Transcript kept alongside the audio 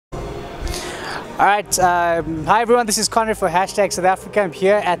Alright, hi everyone, this is Conrad for #South Africa. I'm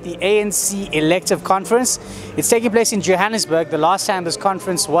here at the ANC elective conference. It's taking place in Johannesburg. The last time this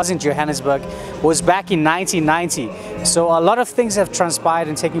conference was in Johannesburg was back in 1990. So a lot of things have transpired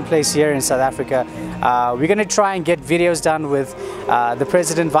and taking place here in South Africa. We're going to try and get videos done with the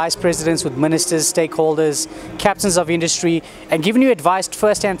president, vice presidents, with ministers, stakeholders, captains of industry, and giving you advice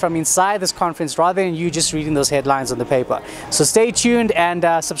firsthand from inside this conference rather than you just reading those headlines on the paper. So stay tuned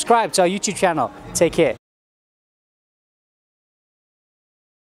and subscribe to our YouTube channel. Take care.